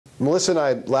Melissa and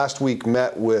I last week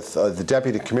met with the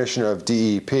Deputy Commissioner of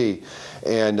DEP,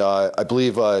 and I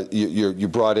believe you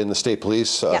brought in the State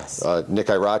Police. Yes. Nick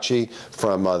Irachi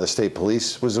from the State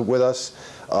Police was with us.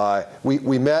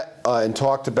 We met and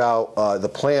talked about the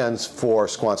plans for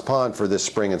Squantz Pond for this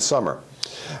spring and summer.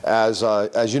 As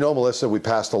you know, Melissa, we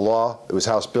passed a law. It was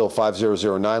House Bill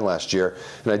 5009 last year,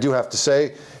 and I do have to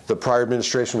say the prior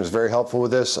administration was very helpful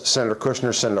with this. Senator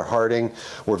Kushner, Senator Harding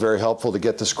were very helpful to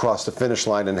get this across the finish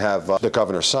line and have the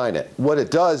governor sign it. What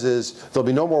it does is there'll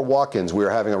be no more walk-ins. We are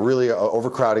having a really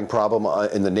overcrowding problem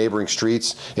in the neighboring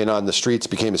streets, and on the streets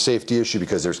became a safety issue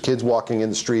because there's kids walking in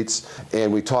the streets.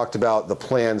 And we talked about the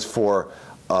plans for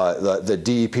the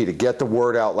DEP to get the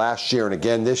word out last year and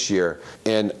again this year.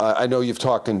 And I know you've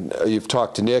talked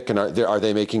to Nick, and are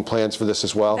they making plans for this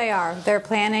as well? They are. They're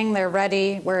planning. They're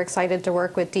ready. We're excited to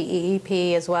work with DEP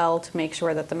as well to make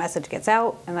sure that the message gets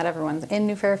out and that everyone's in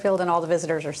New Fairfield and all the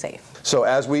visitors are safe. So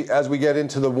as we get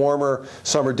into the warmer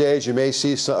summer days, you may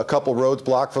see a couple roads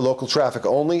blocked for local traffic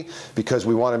only, because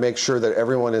we want to make sure that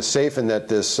everyone is safe and that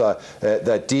this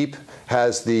that DEP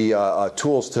has the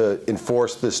tools to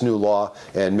enforce this new law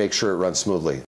and make sure it runs smoothly.